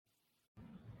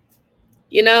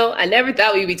I never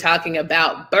thought we'd be talking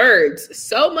about birds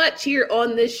so much here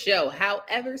on this show.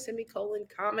 However,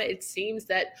 comma, it seems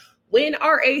that when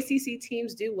our ACC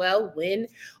teams do well, when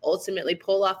ultimately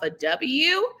pull off a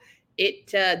W, it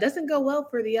doesn't go well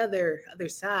for the other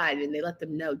side, and they let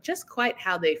them know just quite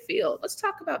how they feel. Let's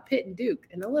talk about Pitt and Duke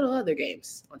and a little other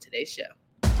games on today's show.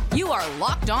 You are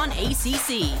Locked On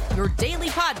ACC, your daily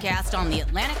podcast on the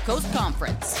Atlantic Coast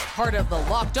Conference. Part of the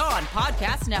Locked On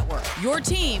Podcast Network, your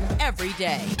team every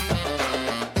day.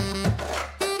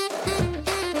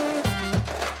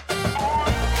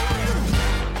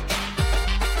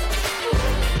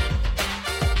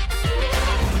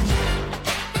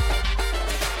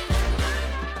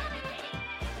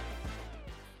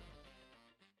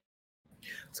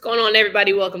 What's going on,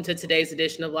 everybody? Welcome to today's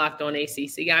edition of Locked On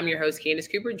ACC. I'm your host, Candace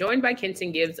Cooper, joined by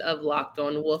Hinson Gibbs of Locked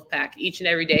On Wolfpack. Each and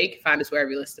every day, you can find us wherever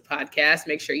you listen to podcasts.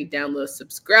 Make sure you download,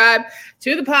 subscribe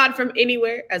to the pod from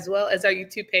anywhere, as well as our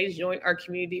YouTube page. Join our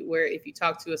community where if you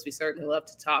talk to us, we certainly love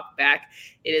to talk back.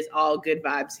 It is all good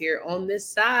vibes here on this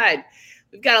side.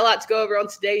 We've got a lot to go over on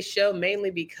today's show, mainly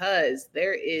because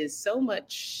there is so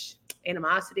much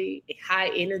animosity, high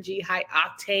energy, high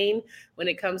octane when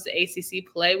it comes to ACC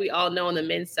play. We all know on the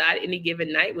men's side, any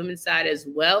given night, women's side as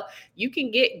well, you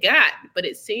can get got. But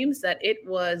it seems that it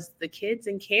was the kids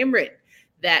in Cameron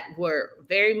that were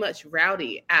very much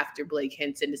rowdy after Blake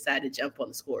Hinson decided to jump on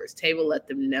the scores table, let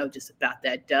them know just about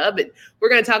that dub. And we're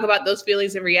going to talk about those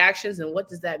feelings and reactions and what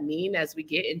does that mean as we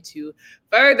get into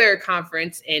further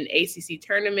conference and ACC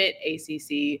tournament,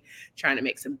 ACC trying to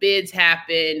make some bids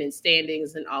happen and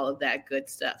standings and all of that good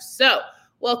stuff. So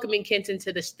welcoming Hinson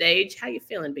to the stage. How you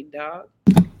feeling, big dog?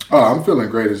 Oh, I'm feeling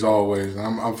great as always.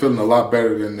 I'm feeling a lot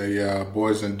better than the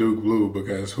boys in Duke Blue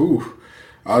because,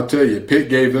 I'll tell you, Pitt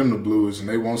gave them the blues, and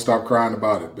they won't stop crying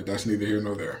about it, but that's neither here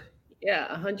nor there. Yeah,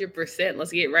 100%.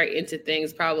 Let's get right into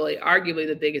things. Probably arguably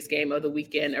the biggest game of the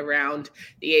weekend around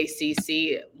the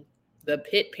ACC. The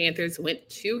Pitt Panthers went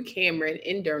to Cameron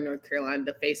in Durham, North Carolina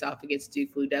to face off against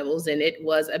Duke Blue Devils, and it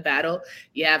was a battle.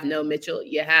 You have no Mitchell,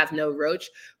 you have no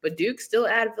Roach, but Duke still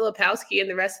added Filipowski and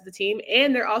the rest of the team,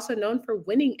 and they're also known for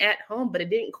winning at home, but it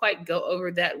didn't quite go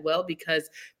over that well because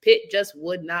Pitt just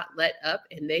would not let up,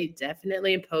 and they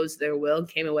definitely imposed their will and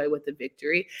came away with the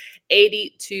victory,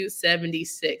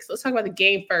 80-76. Let's talk about the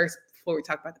game first before we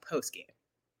talk about the post game.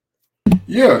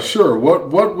 Yeah, sure. What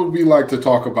would we like to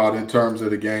talk about in terms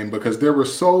of the game? Because there were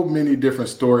so many different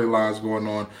storylines going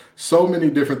on, so many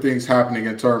different things happening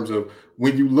in terms of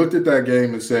when you looked at that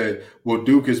game and said, well,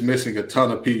 Duke is missing a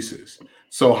ton of pieces.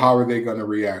 So how are they going to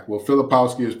react? Well,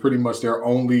 Filipowski is pretty much their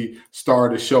only star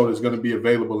to show that's going to be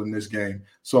available in this game.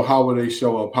 So how will they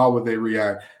show up? How would they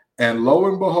react? And lo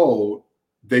and behold,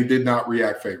 they did not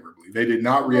react favorably. They did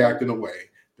not react in a way.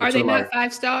 Are they not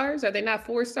 5 stars? Are they not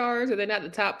 4 stars? Are they not the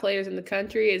top players in the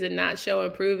country? Is it not show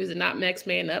and prove? Is it not next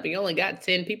man up? You only got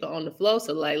 10 people on the floor,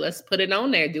 so let's put it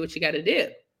on there. Do what you got to do.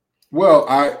 Well,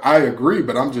 I agree,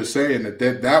 but I'm just saying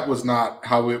that was not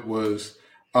how it was.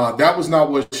 That was not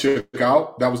what shook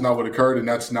out. That was not what occurred, and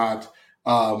that's not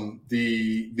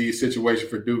the situation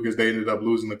for Duke as they ended up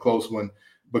losing the close one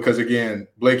because again,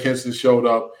 Blake Hinson showed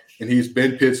up. And he's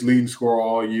been Pitt's leading scorer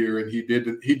all year, and he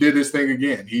did his thing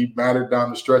again. He mattered down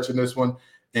the stretch in this one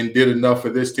and did enough for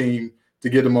this team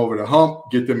to get them over the hump,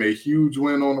 get them a huge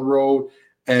win on the road,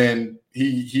 and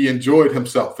he enjoyed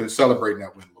himself and celebrating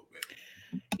that win a little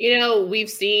bit. We've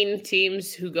seen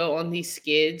teams who go on these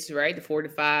skids, right? The 4 to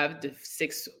 5 to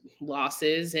 6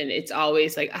 losses, and it's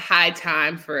always like a high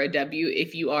time for a W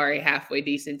if you are a halfway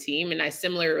decent team. And I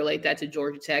similarly relate that to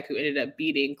Georgia Tech, who ended up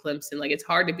beating Clemson. Like, it's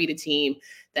hard to beat a team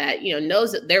that,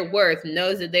 knows that they're worth,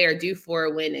 knows that they are due for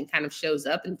a win and kind of shows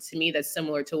up. And to me, that's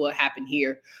similar to what happened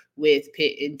here with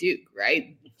Pitt and Duke,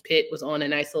 right? Pitt was on a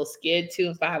nice little skid,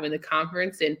 2-5 in the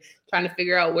conference and trying to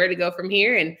figure out where to go from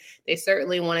here. And they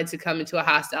certainly wanted to come into a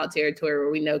hostile territory where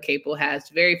we know Capel has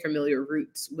very familiar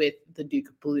roots with the Duke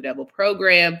Blue Devil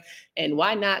program. And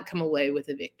why not come away with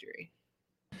a victory?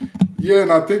 Yeah,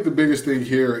 and I think the biggest thing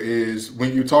here is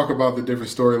when you talk about the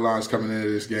different storylines coming into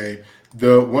this game,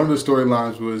 one of the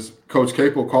storylines was Coach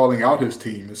Capel calling out his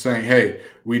team and saying, hey,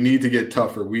 we need to get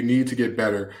tougher. We need to get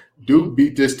better. Duke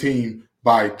beat this team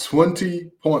by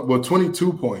 22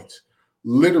 points,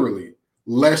 literally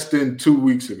less than 2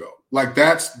 weeks ago. Like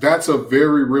that's a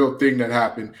very real thing that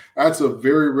happened. That's a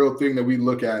very real thing that we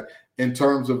look at in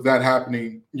terms of that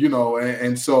happening,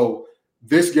 and so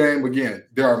this game, again,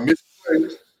 there are missing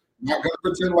players. I'm not going to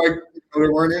pretend like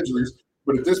there weren't injuries,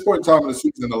 but at this point in time in the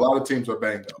season, a lot of teams are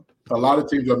banged up. A lot of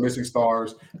teams are missing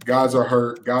stars. Guys are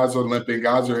hurt. Guys are limping.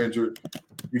 Guys are injured.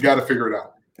 You got to figure it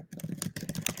out.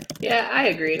 Yeah, I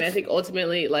agree. And I think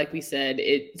ultimately, like we said,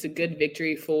 it's a good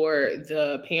victory for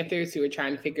the Panthers who are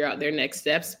trying to figure out their next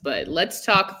steps. But let's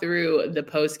talk through the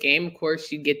post game. Of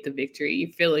course, you get the victory. You're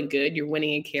feeling good. You're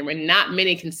winning in Cameron. Not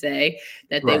many can say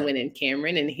that they win in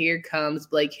Cameron. And here comes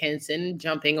Blake Hinson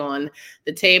jumping on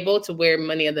the table to where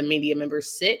many of the media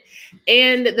members sit.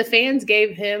 And the fans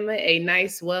gave him a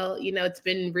nice, well, it's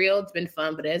been real. It's been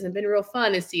fun, but it hasn't been real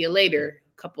fun. And see you later.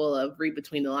 A couple of read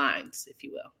between the lines, if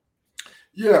you will.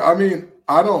 Yeah, I mean,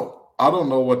 I don't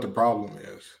know what the problem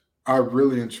is. I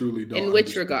really and truly don't. In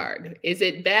which regard? Is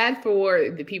it bad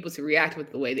for the people to react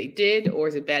with the way they did, or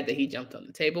is it bad that he jumped on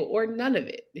the table, or none of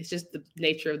it? It's just the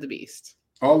nature of the beast.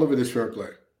 All of it is fair play.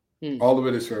 All of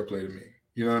it is fair play to me.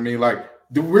 You know what I mean? Like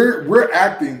we're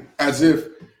acting as if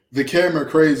the Cameron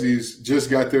Crazies just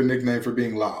got their nickname for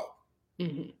being loud.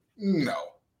 Mm-hmm. No,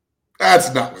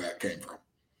 that's not where that came from.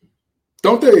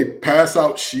 Don't they pass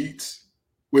out sheets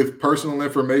with personal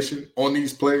information on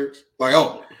these players? Like,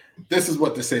 oh, this is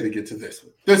what to say to get to this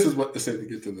one. This is what to say to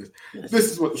get to this.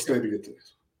 This is what to say to get to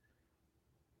this.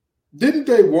 Didn't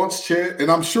they once chant,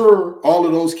 and I'm sure all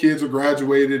of those kids are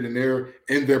graduated and they're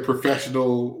in their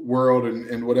professional world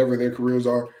and whatever their careers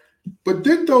are, but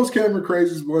didn't those Cameron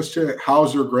Crazies once chant,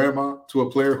 "How's your grandma?" to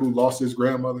a player who lost his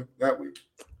grandmother that week?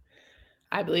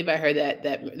 I believe I heard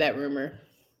that rumor.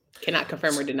 Cannot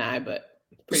confirm or deny, but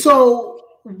so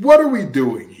what are we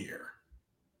doing here?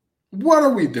 What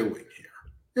are we doing here?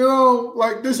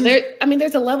 Like this is.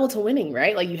 There's a level to winning,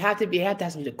 right? Like you have to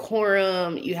have some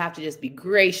decorum. You have to just be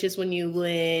gracious when you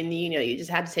win. You just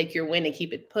have to take your win and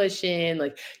keep it pushing.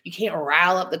 Like you can't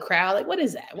rile up the crowd. Like what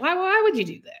is that? Why would you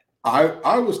do that?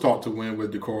 I was taught to win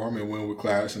with decorum and win with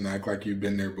class and act like you've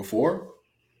been there before.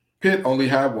 Pitt only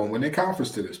had one winning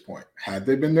conference to this point. Had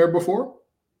they been there before?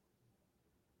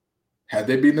 Had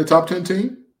they beaten the top 10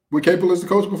 team with Capel as the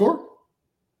coach before?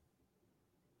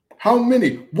 How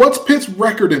many? What's Pitt's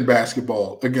record in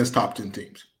basketball against top 10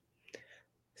 teams?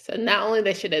 So not only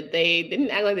they didn't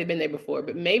act like they've been there before,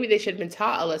 but maybe they should have been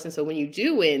taught a lesson. So when you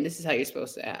do win, this is how you're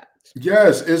supposed to act.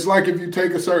 Yes, it's like if you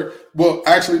take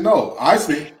actually no. I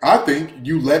think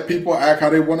you let people act how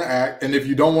they want to act, and if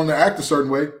you don't want to act a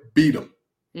certain way, beat them.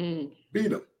 Beat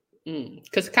them.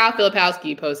 Because Kyle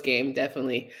Filipowski post game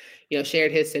definitely,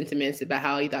 shared his sentiments about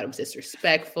how he thought it was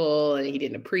disrespectful and he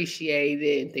didn't appreciate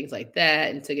it and things like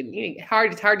that. And took it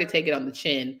it's hard to take it on the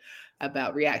chin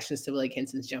about reactions to Blake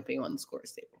Hinson's jumping on the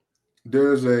scores table.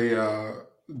 There's a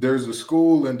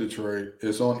school in Detroit.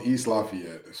 It's on East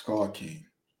Lafayette. It's called King.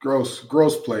 Gross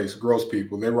place, gross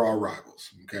people. They were our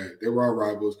rivals. Okay, they were our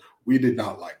rivals. We did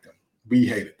not like them. We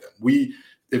hated them.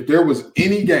 If there was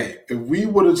any game,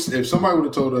 if somebody would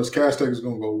have told us Cass Tech is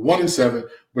going to go 1-7,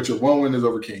 but your one win is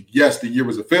over King. Yes, the year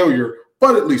was a failure,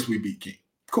 but at least we beat King.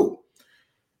 Cool.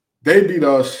 They beat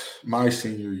us my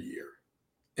senior year,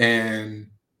 and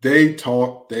they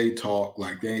talk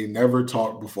like they ain't never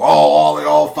talked before. Oh,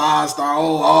 all 5-star.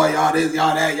 Oh, y'all this,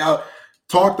 y'all that, y'all.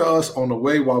 Talk to us on the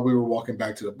way while we were walking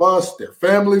back to the bus. Their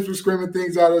families were screaming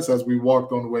things at us as we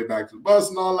walked on the way back to the bus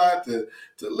and all that to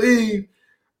leave.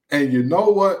 And you know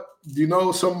what?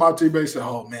 Some of my teammates said,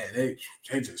 "Oh man, they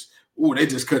just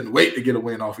couldn't wait to get a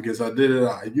win off against us."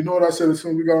 You know what I said as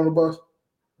soon as we got on the bus?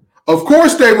 Of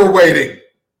course they were waiting.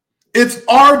 It's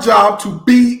our job to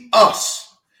be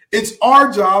us. It's our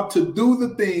job to do the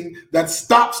thing that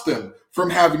stops them from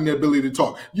having the ability to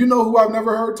talk. You know who I've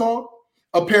never heard talk?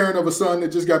 A parent of a son that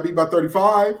just got beat by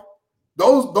 35.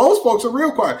 Those folks are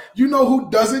real quiet. You know who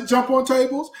doesn't jump on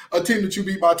tables? A team that you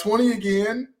beat by 20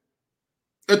 again.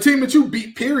 A team that you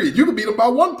beat, period. You could beat them by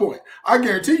 1 point. I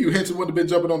guarantee you Hinson wouldn't have been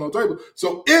jumping on no table.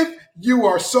 So if you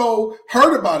are so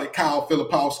hurt about it, Kyle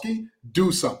Filipowski,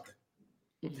 do something.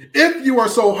 If you are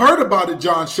so hurt about it,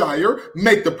 John Shire,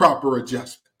 make the proper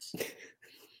adjustments.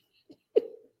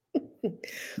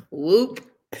 Whoop.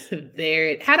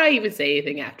 There. How do I even say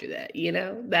anything after that?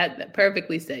 That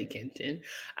perfectly said, Kenton.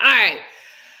 All right.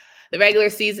 The regular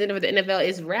season for the NFL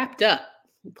is wrapped up.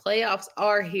 Playoffs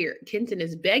are here. Kenton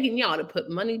is begging y'all to put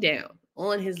money down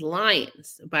on his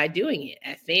Lions by doing it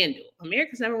at FanDuel,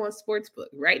 America's #1 sportsbook.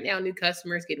 Right now, new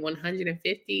customers get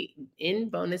 $150 in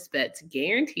bonus bets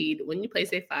guaranteed when you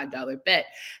place a $5 bet.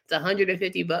 It's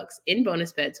 $150 in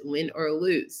bonus bets, win or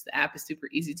lose. The app is super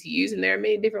easy to use, and there are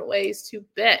many different ways to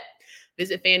bet.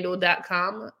 Visit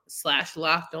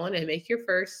FanDuel.com/lockedon and make your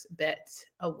first bet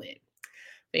a win.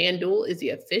 FanDuel is the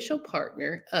official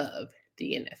partner of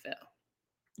the NFL.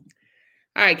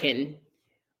 All right, Kenton.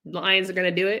 Lions are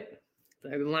going to do it.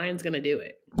 The Lions going to do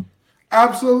it.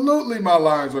 Absolutely, my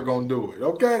Lions are going to do it.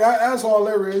 Okay, that's all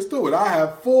there is to it. I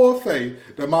have full faith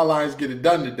that my Lions get it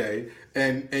done today.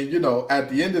 And at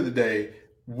the end of the day,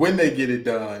 when they get it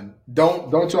done,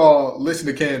 don't y'all listen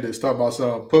to Candace talk about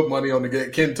some put money on the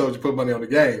game. Ken told you put money on the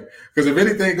game. Because if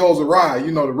anything goes awry,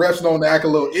 the refs known to act a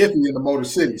little iffy in the Motor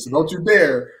City. So don't you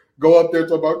dare go up there and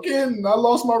talk about, Ken, I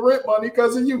lost my rent money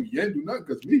because of you. You ain't do nothing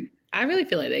because of me. I really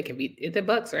feel like they can beat the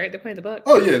Bucks, right? They're playing the Bucks.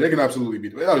 Oh, yeah, they can absolutely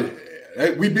beat them. Oh,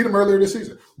 yeah. We beat them earlier this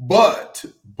season. But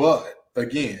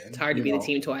again. It's hard to beat a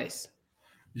team twice.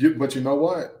 But you know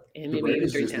what? And maybe even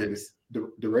 3 times.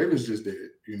 The Ravens just did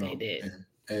it. They did.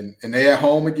 And they at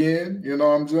home again.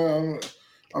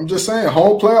 I'm just saying,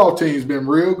 home playoff team's been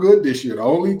real good this year. The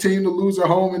only team to lose at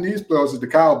home in these playoffs is the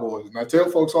Cowboys. And I tell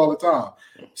folks all the time,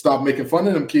 stop making fun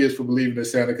of them kids for believing in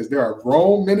Santa, because there are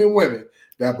grown men and women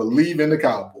that believe in the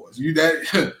Cowboys.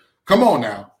 Come on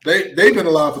now. They've been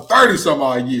alive for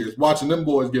 30-some-odd years watching them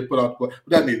boys get put out the play. But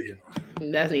that's neither here nor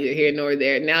there. That's neither here nor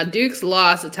there. Now, Duke's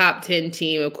lost, a top 10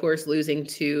 team, of course, losing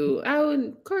to,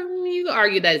 you could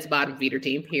argue that it's a bottom feeder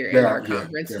team here in our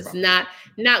conference. It's not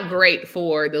great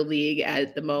for the league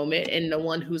at the moment. And the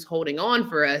one who's holding on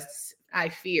for us, I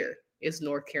fear, is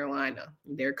North Carolina.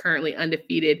 They're currently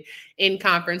undefeated in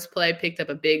conference play, picked up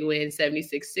a big win,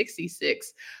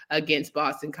 76-66 against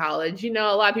Boston College. A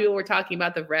lot of people were talking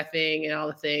about the reffing and all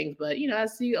the things, but,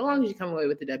 as long as you come away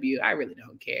with the W, I really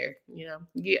don't care.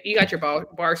 You got your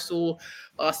Barstool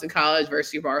Boston College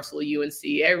versus your Barstool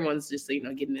UNC. Everyone's just,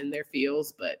 getting in their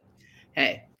feels, but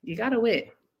hey, you got to win.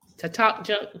 To talk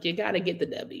junk, you got to get the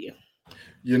W.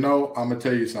 I'm going to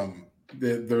tell you something.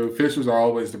 The officials are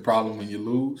always the problem when you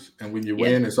lose, and when you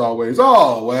win, it's always,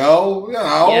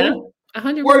 100%.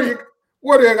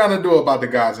 What are you gonna do about the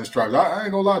guys in stripes? I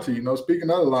ain't gonna lie to you. Speaking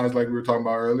of the Lions, like we were talking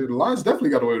about earlier, the Lions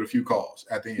definitely got away with a few calls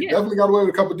at the end. Definitely got away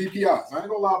with a couple of DPIs. I ain't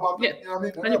gonna lie about that. You know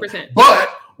what I mean? 100%. But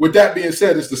with that being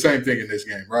said, it's the same thing in this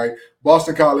game, right?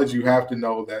 Boston College, you have to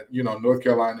know that North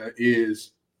Carolina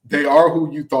they are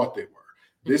who you thought they were.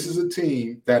 This is a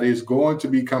team that is going to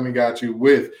be coming at you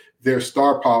with their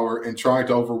star power and trying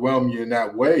to overwhelm you in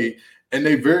that way. And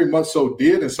they very much so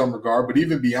did in some regard. But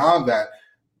even beyond that,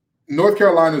 North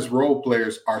Carolina's role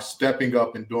players are stepping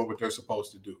up and doing what they're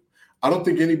supposed to do. I don't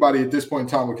think anybody at this point in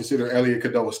time would consider Elliot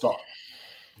Cadeau a star.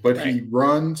 But he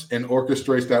runs and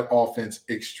orchestrates that offense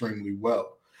extremely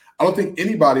well. I don't think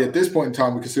anybody at this point in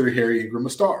time would consider Harry Ingram a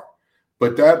star.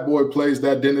 But that boy plays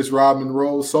that Dennis Rodman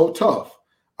role so tough.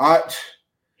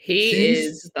 He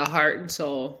is the heart and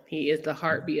soul. He is the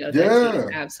heartbeat of that team.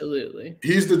 Absolutely.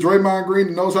 He's the Draymond Green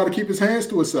that knows how to keep his hands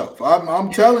to himself.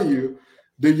 I'm telling you,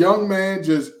 the young man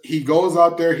he goes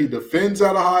out there, he defends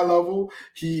at a high level.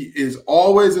 He is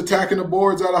always attacking the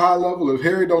boards at a high level. If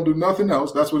Harry don't do nothing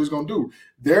else, that's what he's going to do.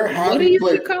 What are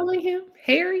you calling him?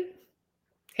 Harry?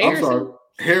 Harrison? I'm sorry.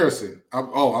 Harrison.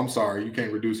 I'm sorry. You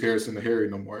can't reduce Harrison to Harry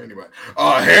no more anyway.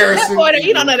 Harrison.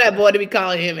 You don't know that boy to be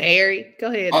calling him Harry.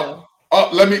 Go ahead, though.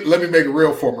 Let me make it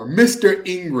real formal. Mr.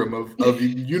 Ingram of the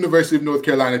University of North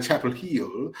Carolina, Chapel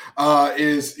Hill,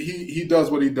 he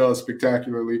does what he does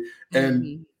spectacularly.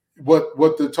 And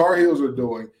what the Tar Heels are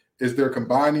doing is they're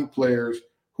combining players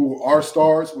who are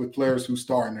stars with players who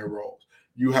star in their roles.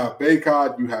 You have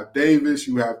Baycott, you have Davis,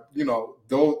 you have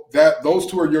those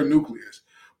two are your nucleus,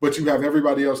 but you have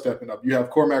everybody else stepping up. You have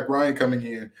Cormac Ryan coming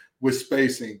in with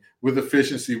spacing, with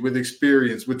efficiency, with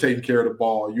experience, with taking care of the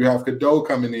ball. You have Cadeau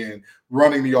coming in,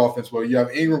 running the offense well. You have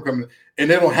Ingram coming in.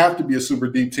 And they don't have to be a super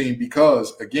deep team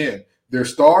because, again, their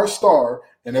star,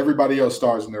 and everybody else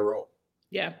stars in their role.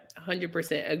 Yeah,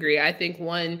 100% agree. I think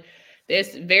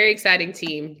this very exciting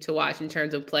team to watch in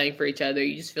terms of playing for each other.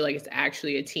 You just feel like it's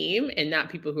actually a team and not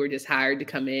people who are just hired to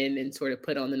come in and sort of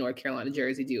put on the North Carolina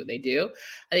jersey, do what they do.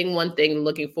 I think one thing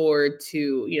looking forward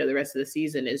to, the rest of the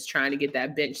season is trying to get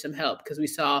that bench some help, because we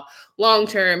saw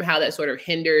long-term how that sort of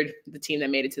hindered the team that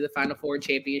made it to the Final Four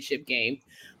championship game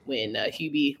when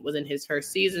Hubie was in his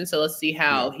first season. So let's see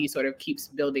how he sort of keeps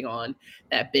building on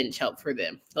that bench help for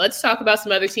them. Let's talk about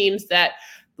some other teams that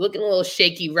looking a little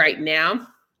shaky right now.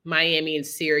 Miami and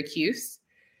Syracuse.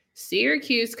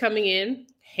 Syracuse coming in,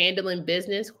 handling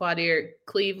business. Quadir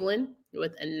Cleveland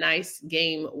with a nice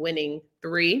game-winning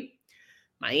 3.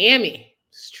 Miami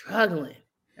struggling.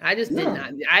 I just did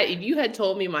not. If you had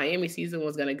told me Miami season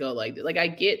was going to go like this, I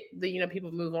get the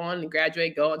people move on and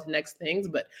graduate, go on to next things,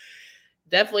 but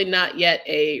definitely not yet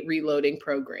a reloading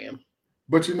program.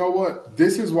 But you know what?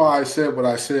 This is why I said what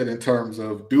I said in terms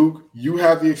of Duke. You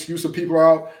have the excuse of people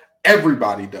out.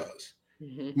 Everybody does.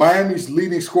 Miami's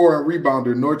leading scorer and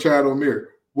rebounder, Norchad Omier,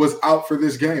 was out for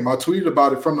this game. I tweeted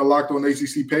about it from the Locked On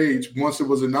ACC page once it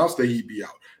was announced that he'd be out.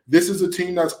 This is a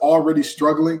team that's already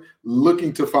struggling,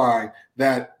 looking to find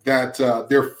that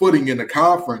their footing in the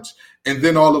conference. And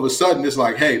then all of a sudden, it's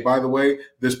like, hey, by the way,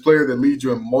 this player that leads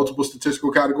you in multiple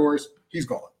statistical categories, he's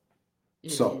gone.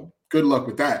 So good luck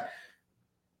with that.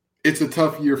 It's a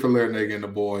tough year for Larinaga and the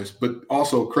boys, but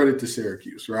also credit to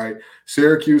Syracuse, right?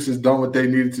 Syracuse has done what they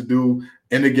needed to do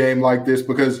in a game like this,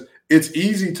 because it's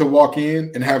easy to walk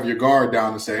in and have your guard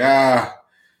down and say,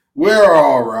 we're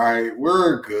all right.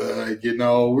 We're good.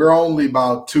 We're only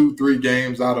about 2-3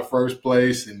 games out of first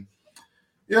place. And,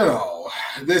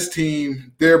 this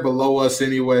team, they're below us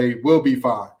anyway. We'll be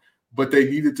fine. But they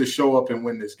needed to show up and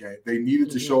win this game. They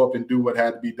needed to show up and do what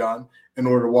had to be done in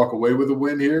order to walk away with a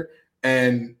win here.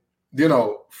 And,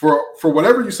 for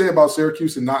whatever you say about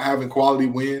Syracuse and not having quality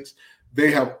wins,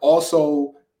 they have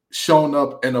also shown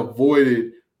up and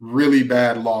avoided really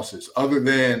bad losses. Other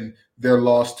than their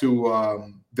loss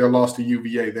to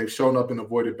UVA, they've shown up and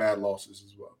avoided bad losses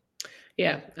as well.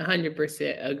 Yeah,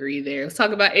 100% agree there. Let's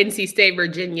talk about NC State,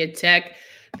 Virginia Tech.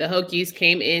 The Hokies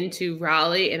came into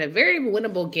Raleigh in a very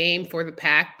winnable game for the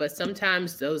Pack, but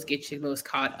sometimes those get you most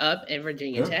caught up, and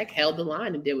Virginia Tech held the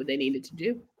line and did what they needed to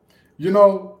do.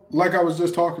 Like I was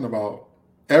just talking about,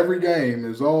 every game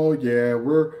is,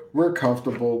 we're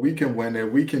comfortable, we can win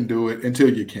it, we can do it,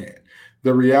 until you can't.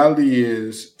 The reality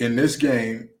is, in this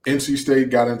game, NC State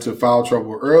got into foul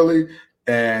trouble early,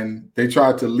 and they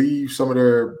tried to leave some of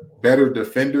their better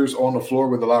defenders on the floor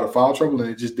with a lot of foul trouble,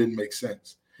 and it just didn't make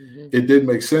sense. It didn't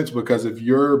make sense, because if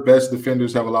your best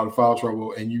defenders have a lot of foul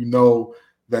trouble and you know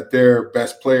that their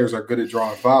best players are good at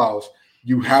drawing fouls,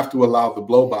 you have to allow the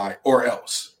blow by or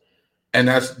else. And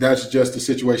that's just the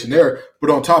situation there.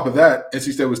 But on top of that,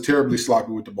 NC State was terribly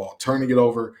sloppy with the ball, turning it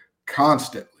over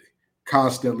constantly.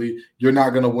 You're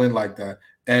not going to win like that.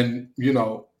 And,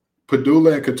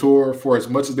 Padula and Couture, for as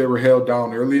much as they were held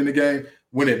down early in the game,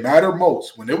 when it mattered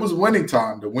most, when it was winning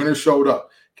time, the winners showed up.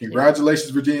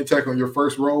 Congratulations, Virginia Tech, on your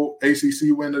first road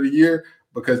ACC win of the year,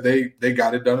 because they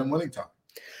got it done in winning time.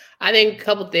 I think a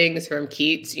couple things from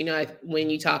Keats. When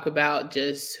you talk about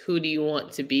just who do you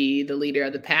want to be the leader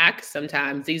of the pack,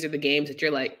 sometimes these are the games that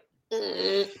you're like,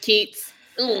 Keats,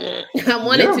 I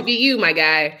want it to be you, my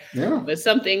guy. Yeah. But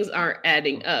some things aren't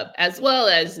adding up. As well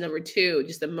as number two,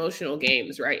 just emotional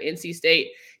games, right? NC State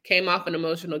came off an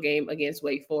emotional game against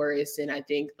Wake Forest. And I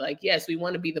think, yes, we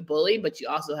want to be the bully, but you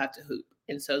also have to hoop.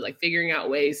 And so, figuring out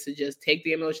ways to just take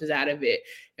the emotions out of it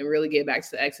and really get back to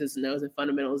the X's and O's and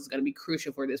fundamentals is going to be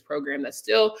crucial for this program that's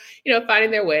still,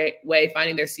 finding their way,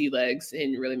 finding their sea legs,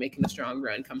 and really making a strong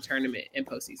run come tournament and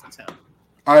postseason time.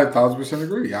 I 1,000%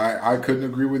 agree. I couldn't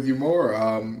agree with you more.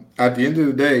 At the end of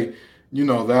the day,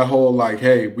 that whole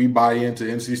hey, we buy into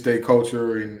NC State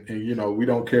culture and we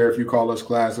don't care if you call us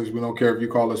classics. We don't care if you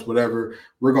call us whatever.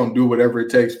 We're going to do whatever it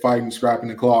takes, fighting, scrapping,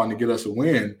 and clawing to get us a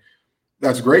win.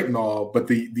 That's great and all, but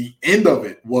the end of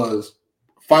it was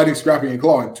fighting, scrapping, and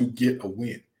clawing to get a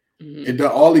win.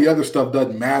 All the other stuff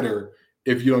doesn't matter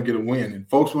if you don't get a win, and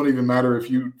folks won't even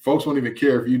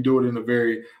care if you do it in a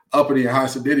very uppity and high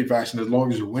sedity fashion, as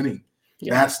long as you're winning.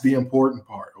 Yeah. That's the important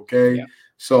part, okay? Yeah.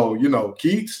 So,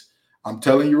 Keats, I'm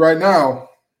telling you right now,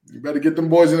 you better get them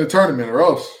boys in the tournament, or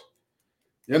else,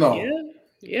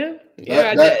 Yeah.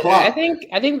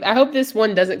 I hope this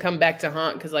one doesn't come back to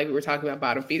haunt, because we were talking about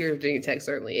bottom feeder, Virginia Tech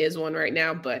certainly is one right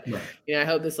now, but I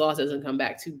hope this loss doesn't come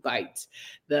back to bite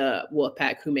the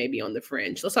Wolfpack, who may be on the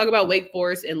fringe. Let's talk about Wake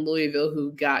Forest and Louisville,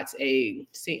 who got a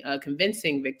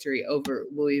convincing victory over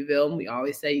Louisville. We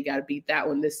always say you got to beat that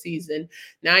one this season,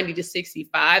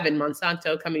 90-65, and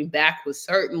Monsanto coming back was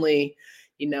certainly,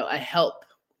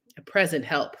 a present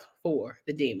help for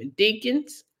the Demon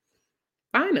Deacons.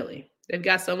 Finally, they've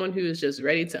got someone who is just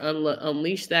ready to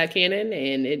unleash that cannon,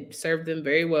 and it served them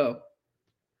very well.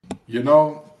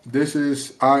 This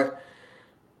is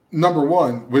number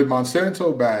one, with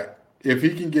Monsanto back, if he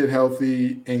can get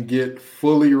healthy and get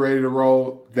fully ready to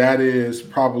roll, that is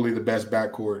probably the best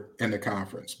backcourt in the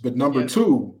conference. But number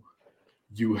two,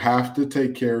 you have to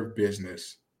take care of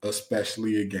business,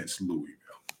 especially against Louisville.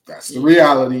 That's the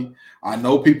reality. I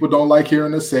know people don't like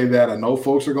hearing us say that. I know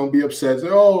folks are going to be upset. Say,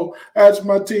 oh, that's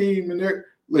my team. And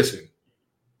listen,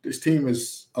 this team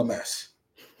is a mess.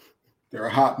 They're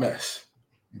a hot mess,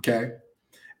 okay?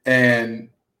 And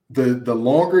the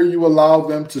longer you allow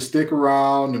them to stick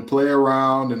around and play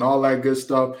around and all that good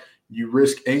stuff, you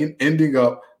risk ending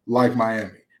up like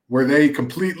Miami, where they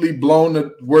completely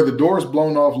where the doors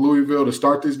blown off Louisville to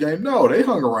start this game. No, they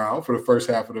hung around for the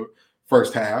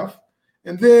first half.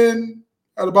 And then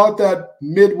at about that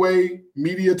midway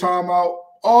media timeout,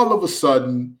 all of a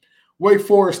sudden, Wake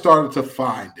Forest started to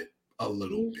find it a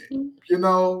little bit,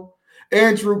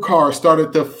 Andrew Carr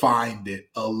started to find it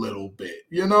a little bit,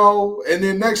 And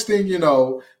then next thing you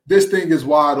know, this thing is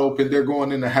wide open. They're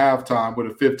going into halftime with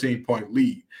a 15-point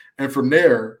lead. And from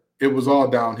there, it was all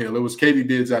downhill. It was Katie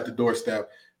Dids at the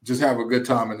doorstep. just have a good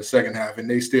time in the second half, and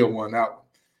they still won that one.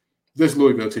 This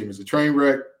Louisville team is a train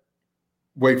wreck.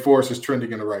 Wake Forest is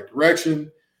trending in the right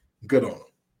direction. Good on them.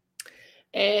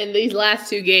 And these last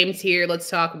two games here, let's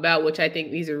talk about, which I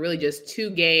think these are really just two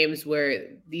games where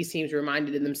these teams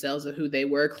reminded themselves of who they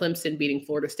were. Clemson beating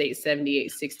Florida State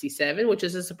 78-67, which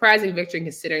is a surprising victory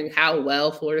considering how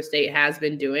well Florida State has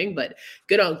been doing. But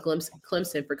good on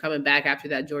Clemson for coming back after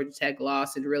that Georgia Tech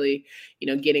loss and really,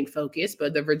 getting focused.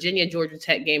 But the Virginia-Georgia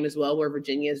Tech game as well, where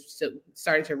Virginia is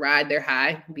starting to ride their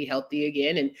high, be healthy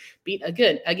again, and beat a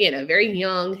very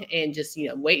young and just,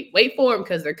 wait for them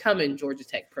because they're coming Georgia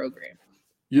Tech program.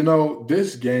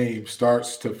 This game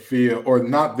starts to feel, or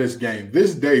not this game,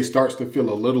 this day starts to feel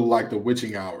a little like the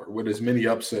witching hour with as many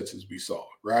upsets as we saw,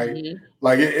 right? Mm-hmm.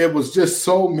 Like it was just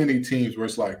so many teams where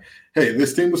it's like, hey,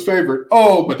 this team was favored.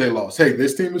 Oh, but they lost. Hey,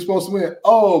 this team is supposed to win.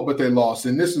 Oh, but they lost.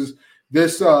 And this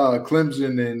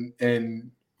Clemson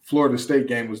and Florida State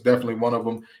game was definitely one of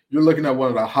them. You're looking at one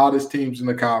of the hottest teams in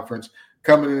the conference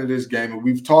coming into this game. And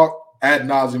we've talked ad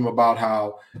nauseum about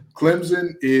how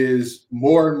Clemson is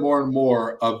more and more and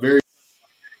more a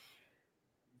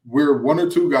we're one or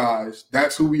two guys,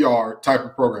 that's who we are type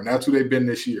of program. That's who they've been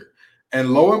this year. And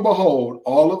lo and behold,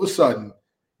 all of a sudden,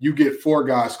 you get four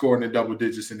guys scoring in double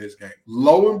digits in this game.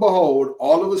 Lo and behold,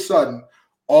 all of a sudden,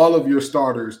 all of your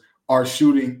starters are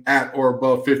shooting at or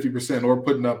above 50% or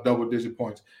putting up double-digit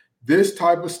points. This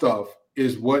type of stuff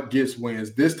is what gets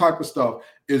wins. This type of stuff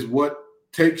is what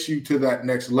takes you to that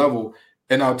next level.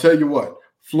 And I'll tell you what,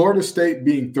 Florida State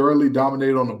being thoroughly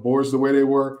dominated on the boards the way they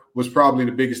were was probably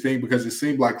the biggest thing because it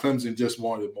seemed like Clemson just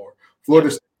wanted more.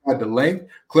 Florida State had the length,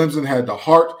 Clemson had the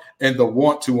heart and the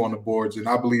want to on the boards, and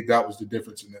I believe that was the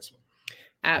difference in this one.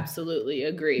 Absolutely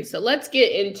agree. So let's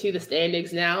get into the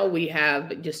standings now. We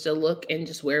have just a look and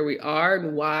just where we are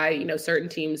and why, certain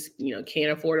teams,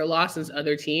 can't afford a loss and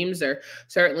other teams are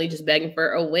certainly just begging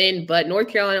for a win. But North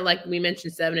Carolina, like we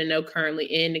mentioned, 7-0 currently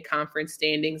in the conference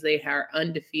standings. They are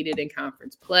undefeated in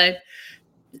conference play.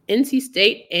 NC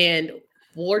State and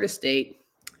Florida State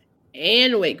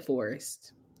and Wake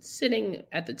Forest sitting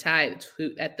at the tie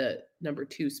at the number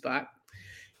 2 spot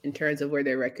in terms of where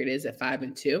their record is at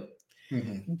 5-2.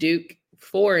 Mm-hmm. Duke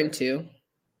 4-2,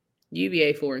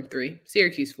 UVA 4-3,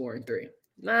 Syracuse 4-3.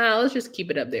 Let's just keep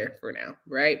it up there for now,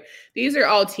 right? These are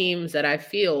all teams that I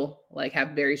feel like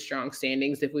have very strong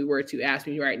standings. If we were to ask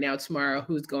me right now, tomorrow,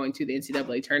 who's going to the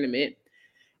NCAA tournament,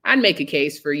 I'd make a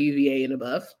case for UVA and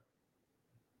above.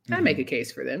 Mm-hmm. I'd make a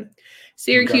case for them.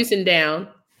 Syracuse and down,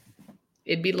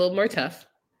 it'd be a little more tough,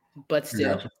 but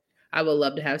still, I would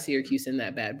love to have Syracuse in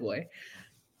that bad boy.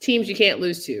 Teams you can't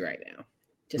lose to right now.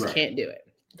 Just can't do it.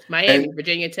 Miami,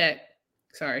 Virginia Tech.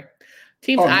 Sorry.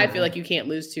 Teams I feel like you can't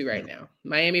lose to right now.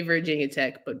 Miami, Virginia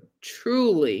Tech, but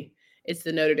truly it's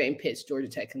the Notre Dame, Pitt, Georgia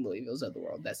Tech, and Louisville's of the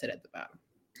world. That's it at the bottom.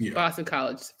 Yeah. Boston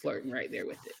College is flirting right there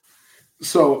with it.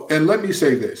 So, and let me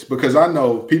say this, because I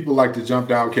know people like to jump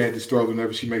down Candace's throat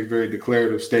whenever she makes very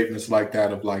declarative statements like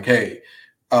that of like, hey,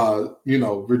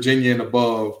 Virginia and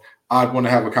above, I'd want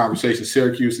to have a conversation.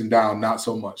 Syracuse and down, not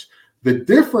so much. The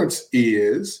difference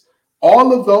is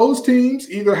all of those teams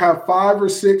either have 5 or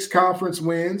 6 conference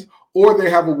wins or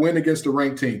they have a win against a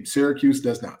ranked team. Syracuse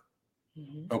does not.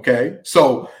 Mm-hmm. Okay?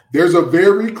 So there's a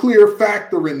very clear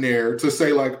factor in there to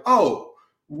say like, oh,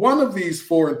 one of these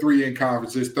 4-3 in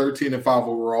conferences, 13-5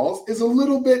 overalls, is a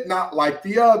little bit not like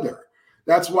the other.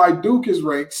 That's why Duke is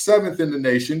ranked 7th in the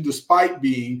nation despite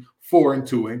being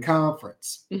 4-2 in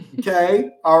conference.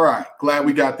 Okay? All right. Glad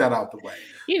we got that out the way.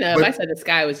 If I said the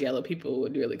sky was yellow, people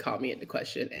would really call me into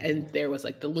question. And there was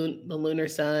like the lunar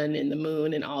sun and the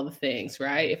moon and all the things,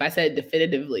 right? If I said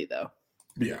definitively, though.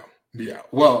 Yeah.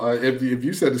 Well, if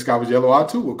you said the sky was yellow, I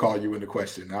too would call you into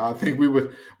question. Now, I think we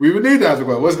would need to ask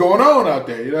what's going on out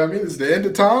there. You know what I mean? It's the end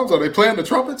of times. Are they playing the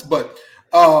trumpets? But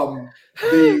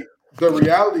the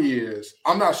reality is,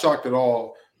 I'm not shocked at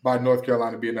all by North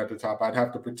Carolina being at the top. I'd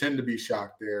have to pretend to be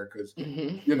shocked there because,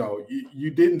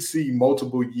 you didn't see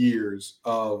multiple years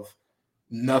of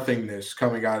nothingness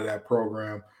coming out of that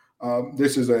program.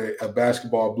 This is a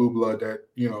basketball blue blood that,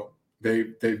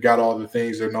 they've got all the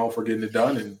things they're known for getting it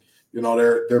done. And,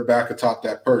 they're back atop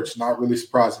that perch. Not really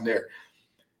surprising there.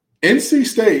 NC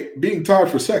State being tied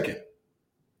for second.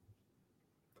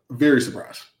 Very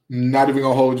surprised. Not even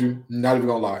going to hold you. Not even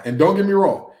going to lie. And don't get me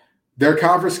wrong. Their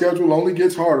conference schedule only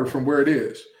gets harder from where it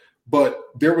is. But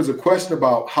there was a question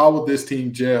about how will this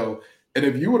team gel. And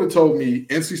if you would have told me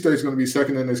NC State's going to be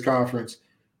second in this conference,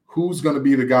 who's going to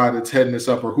be the guy that's heading this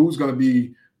up or who's going to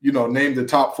be, named the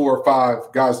top 4 or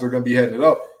 5 guys that are going to be heading it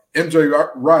up, MJ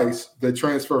Rice, the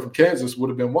transfer from Kansas, would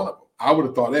have been one of them. I would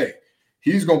have thought, hey,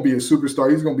 he's going to be a superstar.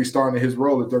 He's going to be starting in his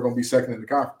role if they're going to be second in the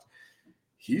conference.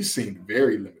 He's seen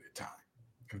very limited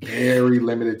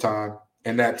time,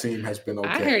 and that team has been okay.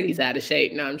 I heard he's out of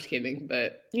shape. No, I'm just kidding,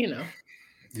 but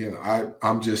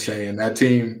I'm just saying that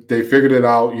team, they figured it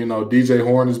out. DJ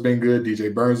Horn has been good.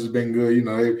 DJ Burns has been good.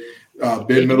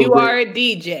 If you are a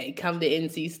DJ, come to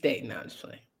NC State. No, I'm just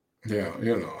playing. Yeah,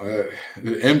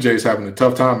 MJ's having a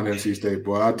tough time in NC State,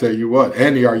 boy. I'll tell you what.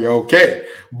 Andy, are you okay?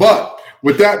 But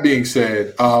with that being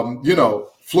said,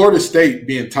 Florida State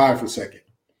being tied for second.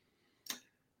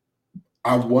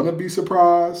 I want to be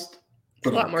surprised.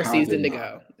 But a lot more season to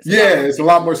go. It's a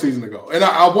lot more season to go. And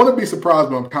I want to be surprised,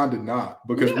 but I'm kind of not.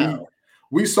 Because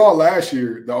we saw last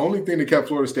year, the only thing that kept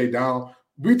Florida State down,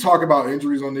 we talk about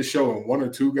injuries on this show and one or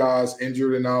two guys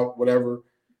injured and out, whatever.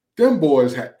 Them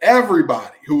boys had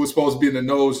everybody who was supposed to be in the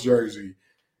nose jersey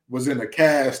was in a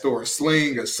cast or a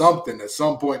sling or something at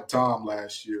some point in time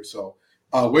last year. So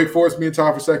Wake Forest being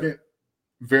tied for second,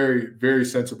 very, very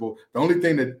sensible. The only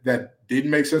thing that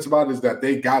didn't make sense about it is that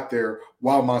they got there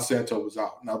while Monsanto was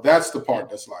out. Now, that's the part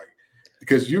that's like,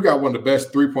 because you got one of the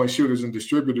best three-point shooters and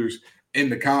distributors in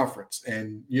the conference,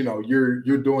 and, you're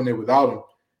doing it without him.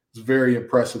 It's very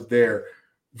impressive there.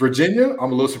 Virginia,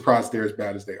 I'm a little surprised they're as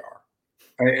bad as they are.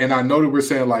 And I know that we're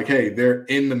saying, like, hey, they're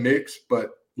in the mix, but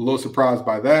a little surprised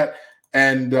by that.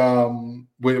 And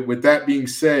with that being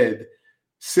said,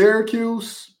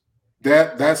 Syracuse,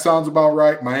 that sounds about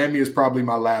right. Miami is probably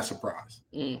my last surprise.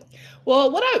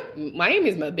 Well, Miami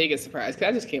is my biggest surprise because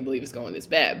I just can't believe it's going this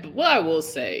bad. But what I will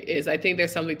say is I think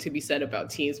there's something to be said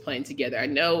about teams playing together. I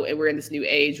know we're in this new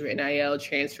age where NIL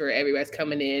transfer, everybody's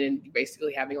coming in and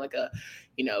basically having like a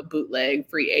bootleg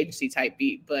free agency type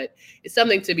beat, but it's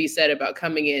something to be said about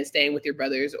coming in, staying with your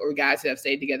brothers or guys who have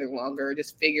stayed together longer,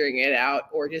 just figuring it out,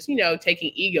 or just,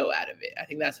 taking ego out of it. I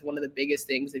think that's one of the biggest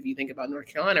things. If you think about North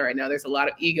Carolina right now, there's a lot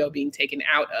of ego being taken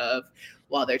out of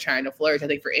while they're trying to flourish. I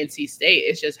think for NC State,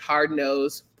 it's just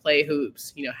hard-nosed, play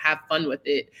hoops, have fun with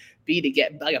it, be to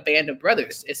get like a band of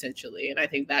brothers, essentially. And I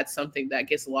think that's something that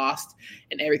gets lost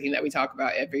in everything that we talk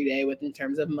about every day with in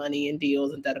terms of money and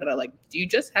deals and da-da-da. Like, do you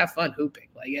just have fun hooping?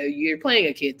 Like, you're playing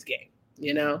a kid's game,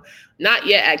 Not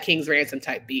yet at King's Ransom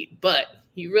type beat, but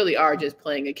you really are just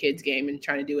playing a kid's game and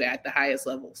trying to do it at the highest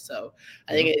level. So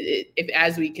I think if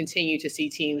as we continue to see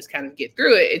teams kind of get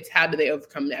through it, it's how do they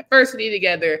overcome adversity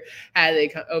together? How do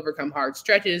they overcome hard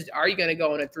stretches? Are you going to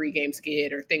go on a 3-game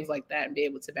skid or things like that and be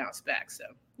able to bounce back? So,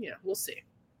 we'll see.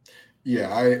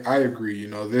 Yeah, I agree.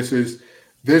 There's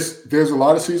a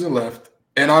lot of season left,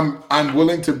 and I'm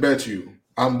willing to bet you.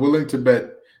 I'm willing to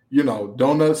bet,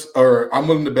 donuts, or I'm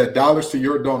willing to bet dollars to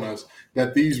your donuts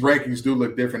that these rankings do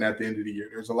look different at the end of the year.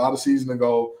 There's a lot of season to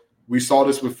go. We saw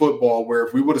this with football, where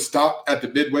if we would have stopped at the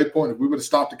midway point, if we would have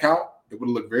stopped the count, it would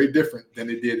have looked very different than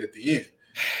it did at the end.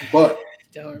 But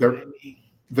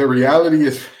the reality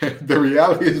is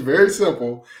very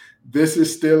simple. This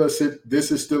is still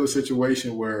a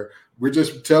situation where we're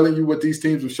just telling you what these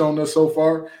teams have shown us so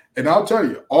far. And I'll tell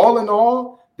you, all in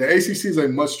all, the ACC is a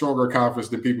much stronger conference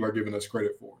than people are giving us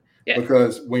credit for. Yeah.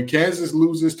 Because when Kansas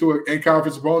loses to an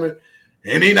in-conference opponent,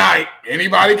 any night,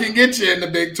 anybody can get you in the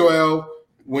Big 12.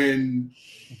 When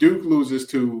Duke loses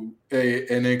to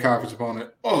an in-conference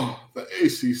opponent, the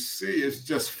ACC is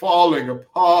just falling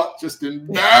apart, just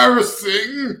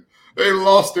embarrassing. They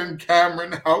lost in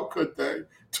Cameron. How could they?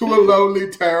 To a lowly,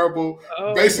 terrible,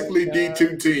 basically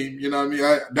D2 team. You know what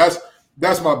I mean?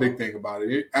 That's my big thing about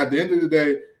it. At the end of the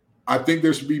day, I think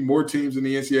there should be more teams in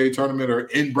the NCAA tournament or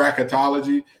in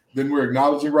bracketology than we're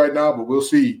acknowledging right now, but we'll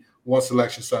see once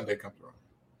Selection Sunday comes around.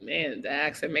 Man, the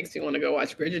accent makes me want to go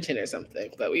watch Bridgerton or something,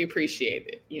 but we appreciate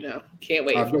it. Can't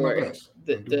wait for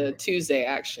the Tuesday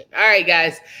action. All right,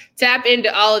 guys, tap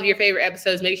into all of your favorite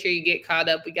episodes. Make sure you get caught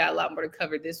up. We got a lot more to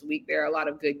cover this week. There are a lot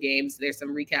of good games. There's some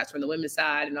recaps from the women's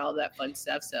side and all of that fun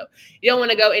stuff. So you don't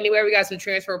want to go anywhere. We got some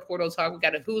transfer portal talk. We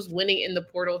got who's winning in the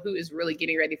portal, who is really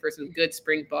getting ready for some good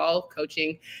spring ball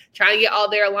coaching, trying to get all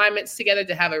their alignments together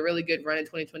to have a really good run in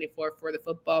 2024 for the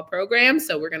football program.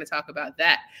 So we're going to talk about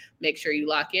that. Make sure you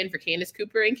lock in for Candace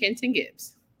Cooper and Kenton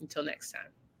Gibbs. Until next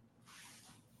time.